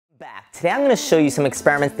Back. Today I'm going to show you some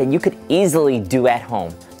experiments that you could easily do at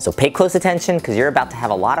home. So pay close attention because you're about to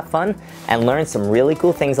have a lot of fun and learn some really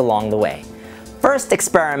cool things along the way. First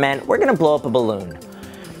experiment, we're going to blow up a balloon.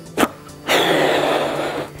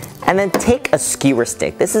 And then take a skewer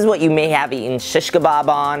stick. This is what you may have eaten shish kebab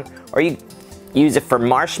on, or you use it for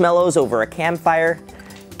marshmallows over a campfire.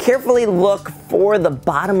 Carefully look for the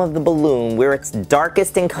bottom of the balloon where it's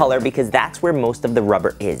darkest in color because that's where most of the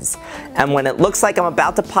rubber is. And when it looks like I'm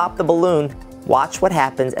about to pop the balloon, watch what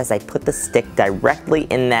happens as I put the stick directly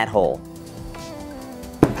in that hole.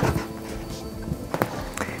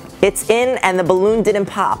 It's in and the balloon didn't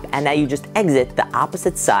pop, and now you just exit the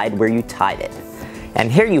opposite side where you tied it.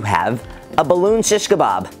 And here you have a balloon shish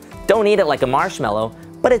kebab. Don't eat it like a marshmallow,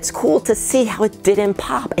 but it's cool to see how it didn't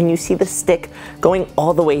pop and you see the stick going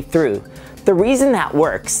all the way through. The reason that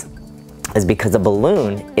works is because a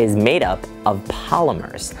balloon is made up of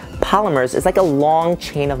polymers. Polymers is like a long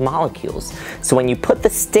chain of molecules. So when you put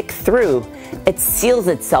the stick through, it seals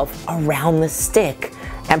itself around the stick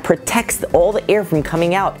and protects all the air from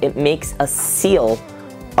coming out. It makes a seal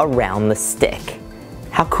around the stick.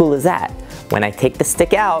 How cool is that? When I take the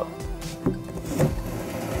stick out,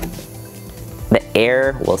 the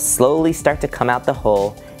air will slowly start to come out the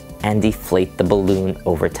hole and deflate the balloon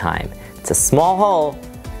over time. It's a small hole,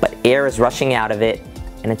 but air is rushing out of it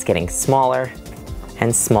and it's getting smaller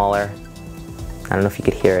and smaller. I don't know if you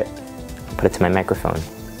could hear it. Put it to my microphone.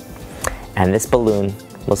 And this balloon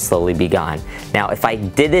will slowly be gone. Now, if I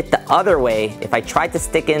did it the other way, if I tried to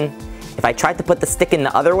put the stick in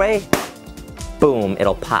the other way, boom,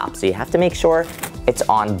 it'll pop. So you have to make sure it's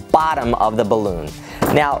on bottom of the balloon.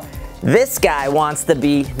 Now, this guy wants to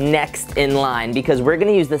be next in line because we're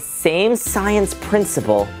gonna use the same science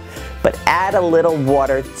principle, but add a little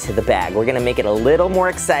water to the bag. We're gonna make it a little more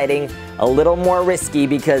exciting, a little more risky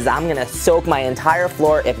because I'm gonna soak my entire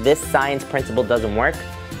floor if this science principle doesn't work,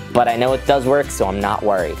 but I know it does work, so I'm not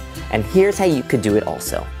worried. And here's how you could do it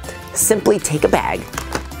also. Simply take a bag,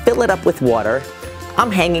 fill it up with water. I'm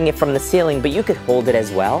hanging it from the ceiling, but you could hold it as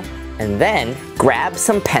well. And then grab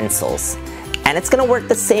some pencils. And it's gonna work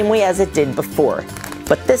the same way as it did before.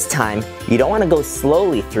 But this time, you don't wanna go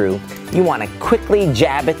slowly through, you wanna quickly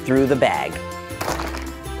jab it through the bag.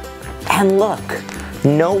 And look,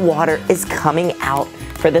 no water is coming out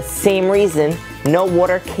for the same reason no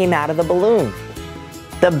water came out of the balloon.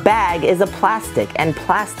 The bag is a plastic, and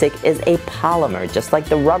plastic is a polymer, just like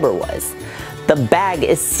the rubber was. The bag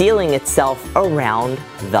is sealing itself around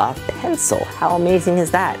the pencil. How amazing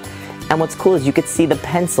is that? And what's cool is you could see the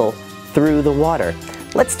pencil through the water.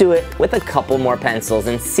 Let's do it with a couple more pencils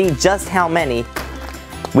and see just how many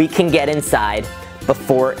we can get inside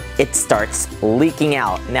before it starts leaking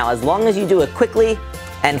out. Now, as long as you do it quickly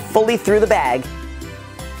and fully through the bag,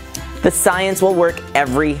 the science will work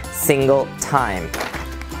every single time.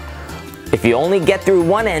 If you only get through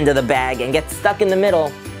one end of the bag and get stuck in the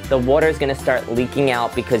middle, the water is gonna start leaking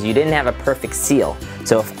out because you didn't have a perfect seal.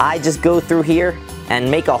 So if I just go through here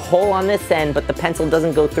and make a hole on this end, but the pencil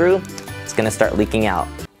doesn't go through, it's gonna start leaking out.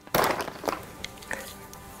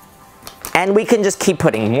 And we can just keep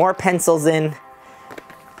putting more pencils in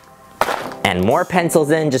and more pencils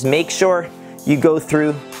in. Just make sure you go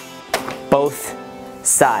through both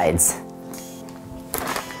sides.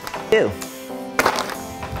 Ew.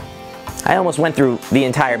 I almost went through the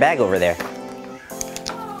entire bag over there.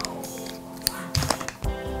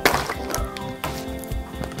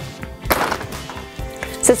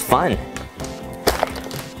 This is fun.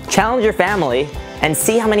 Challenge your family and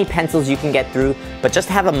see how many pencils you can get through, but just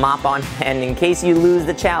have a mop on hand in case you lose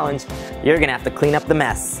the challenge. You're gonna have to clean up the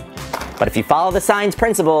mess. But if you follow the science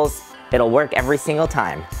principles, it'll work every single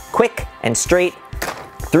time. Quick and straight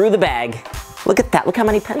through the bag. Look at that, look how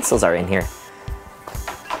many pencils are in here.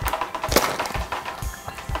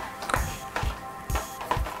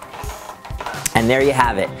 And there you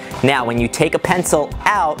have it. Now, when you take a pencil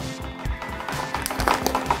out,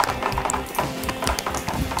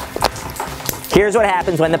 here's what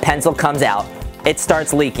happens when the pencil comes out. It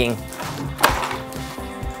starts leaking.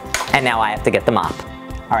 And now I have to get the mop.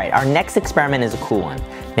 All right, our next experiment is a cool one.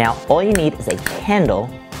 Now, all you need is a candle.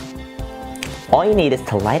 All you need is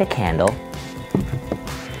to light a candle.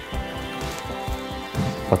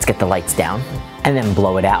 Let's get the lights down. And then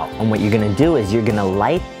blow it out. And what you're gonna do is you're gonna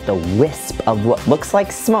light the wisp of what looks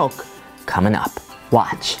like smoke coming up.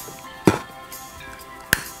 Watch.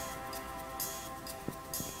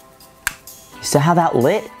 So how that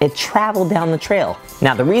lit? It traveled down the trail.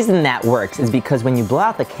 Now the reason that works is because when you blow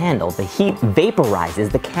out the candle, the heat vaporizes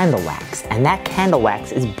the candle wax, and that candle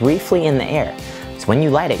wax is briefly in the air. So when you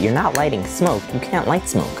light it, you're not lighting smoke. You can't light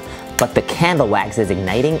smoke. but the candle wax is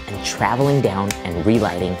igniting and traveling down and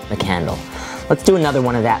relighting the candle. Let's do another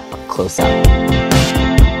one of that, but close up.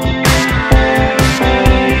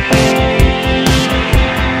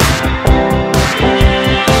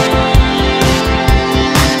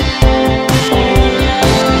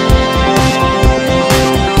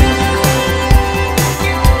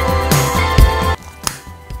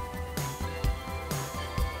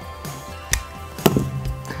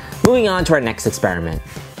 Moving on to our next experiment.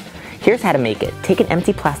 Here's how to make it. Take an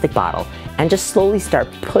empty plastic bottle and just slowly start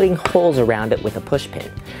putting holes around it with a push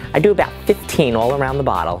pin. I do about 15 all around the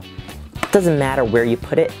bottle. It doesn't matter where you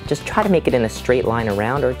put it, just try to make it in a straight line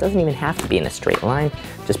around, or it doesn't even have to be in a straight line.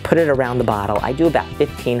 Just put it around the bottle. I do about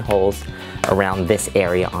 15 holes around this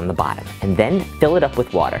area on the bottom, and then fill it up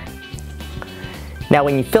with water. Now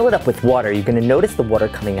when you fill it up with water, you're gonna notice the water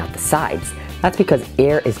coming out the sides. That's because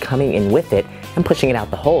air is coming in with it and pushing it out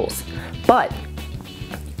the holes. But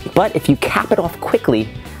if you cap it off quickly,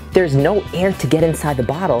 there's no air to get inside the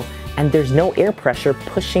bottle, and there's no air pressure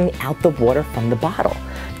pushing out the water from the bottle.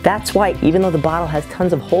 That's why even though the bottle has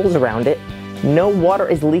tons of holes around it, no water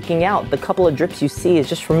is leaking out. The couple of drips you see is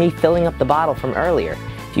just from me filling up the bottle from earlier.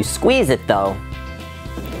 If you squeeze it though,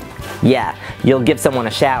 yeah, you'll give someone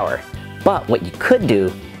a shower. But what you could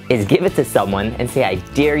do is give it to someone and say, I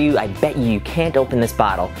dare you, I bet you can't open this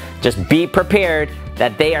bottle. Just be prepared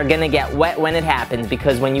that they are gonna get wet when it happens,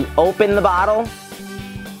 because when you open the bottle,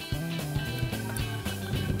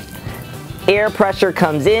 air pressure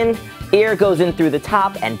comes in, air goes in through the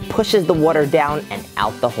top and pushes the water down and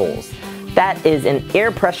out the holes. That is an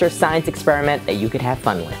air pressure science experiment that you could have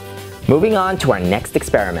fun with. Moving on to our next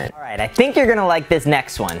experiment. All right, I think you're gonna like this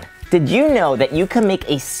next one. Did you know that you can make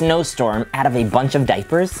a snowstorm out of a bunch of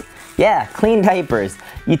diapers? Yeah, clean diapers.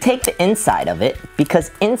 You take the inside of it, because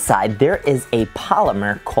inside there is a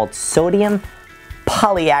polymer called sodium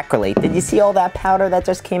polyacrylate. Did you see all that powder that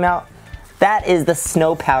just came out? That is the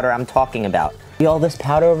snow powder I'm talking about. See all this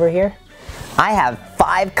powder over here? I have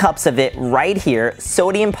 5 cups of it right here,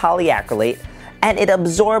 sodium polyacrylate, and it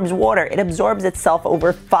absorbs water. It absorbs itself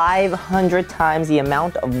over 500 times the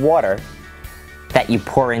amount of water that you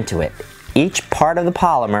pour into it. Each part of the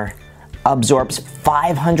polymer absorbs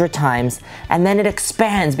 500 times, and then it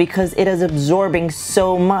expands because it is absorbing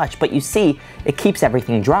so much. But you see, it keeps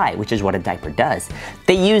everything dry, which is what a diaper does.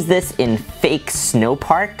 They use this in fake snow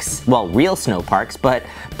parks, well, real snow parks, but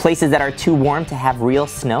places that are too warm to have real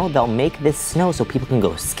snow, they'll make this snow so people can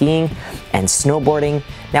go skiing and snowboarding.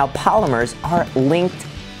 Now, polymers are linked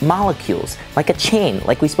molecules, like a chain,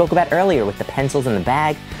 like we spoke about earlier with the pencils in the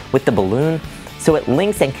bag, with the balloon. So it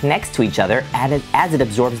links and connects to each other as it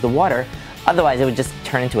absorbs the water, otherwise it would just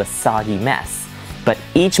turn into a soggy mess. But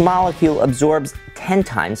each molecule absorbs 10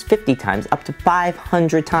 times, 50 times, up to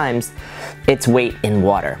 500 times its weight in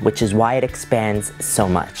water, which is why it expands so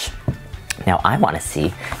much. Now I want to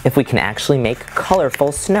see if we can actually make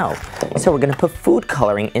colorful snow. So we're going to put food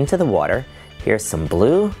coloring into the water. Here's some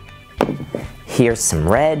blue, here's some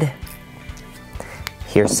red,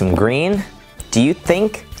 here's some green. Do you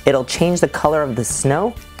think it'll change the color of the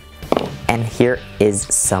snow? And here is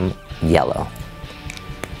some yellow.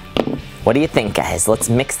 What do you think, guys? Let's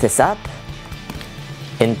mix this up.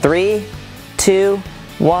 In 3, 2,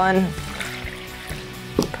 1.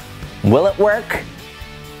 Will it work?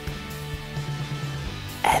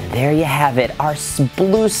 And there you have it. Our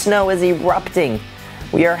blue snow is erupting.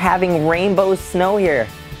 We are having rainbow snow here.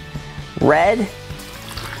 Red,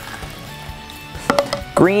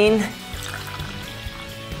 green,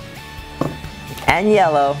 and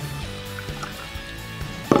yellow.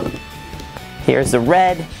 Here's the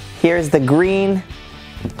red, here's the green,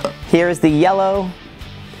 here's the yellow.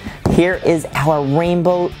 Here is our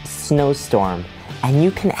rainbow snowstorm. And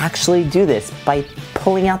you can actually do this by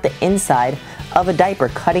pulling out the inside of a diaper,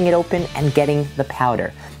 cutting it open and getting the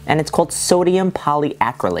powder. And it's called sodium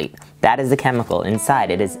polyacrylate. That is the chemical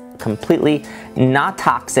inside. It is completely not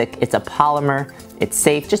toxic. It's a polymer. It's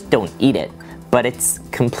safe. Just don't eat it. But it's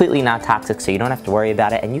completely not toxic, so you don't have to worry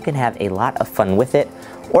about it, and you can have a lot of fun with it.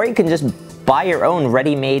 Or you can just buy your own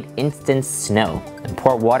ready-made instant snow and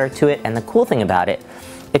pour water to it. And the cool thing about it,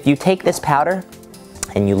 if you take this powder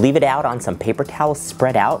and you leave it out on some paper towels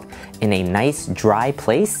spread out in a nice dry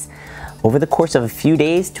place, over the course of a few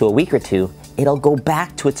days to a week or two, it'll go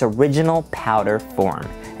back to its original powder form.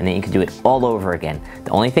 And then you can do it all over again.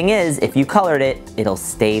 The only thing is, if you colored it, it'll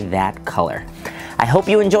stay that color. I hope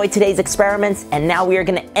you enjoyed today's experiments, and now we are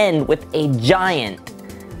gonna end with a giant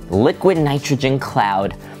liquid nitrogen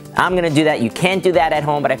cloud. I'm gonna do that. You can't do that at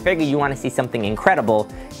home, but I figured you wanna see something incredible,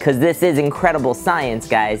 because this is incredible science,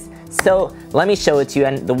 guys. So let me show it to you,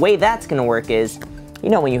 and the way that's gonna work is, You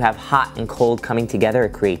know, when you have hot and cold coming together,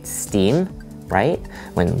 it creates steam, right?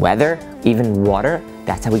 When weather, even water,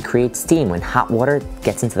 that's how we create steam. When hot water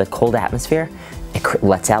gets into the cold atmosphere, it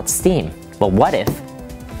lets out steam. But what if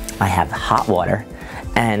I have hot water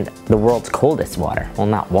and the world's coldest water? Well,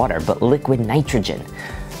 not water, but liquid nitrogen.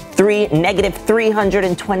 Negative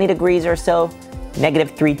 320 degrees or so,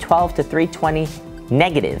 negative 312 to 320,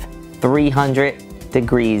 negative 300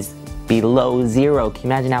 degrees below zero. Can you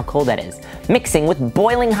imagine how cold that is? Mixing with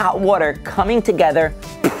boiling hot water, coming together,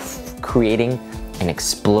 creating an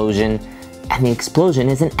explosion, and the explosion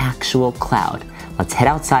is an actual cloud. Let's head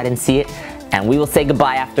outside and see it, and we will say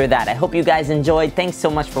goodbye after that. I hope you guys enjoyed. Thanks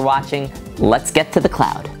so much for watching. Let's get to the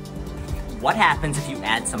cloud. What happens if you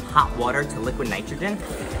add some hot water to liquid nitrogen?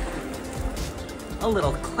 A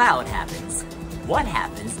little cloud happens. What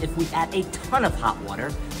happens if we add a ton of hot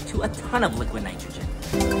water to a ton of liquid nitrogen?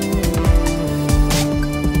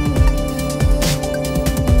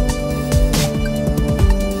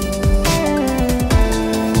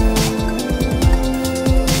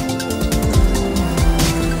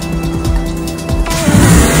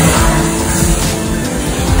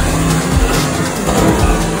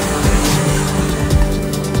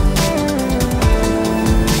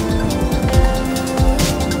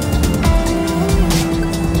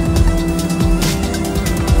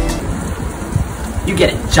 You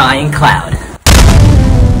get a giant cloud.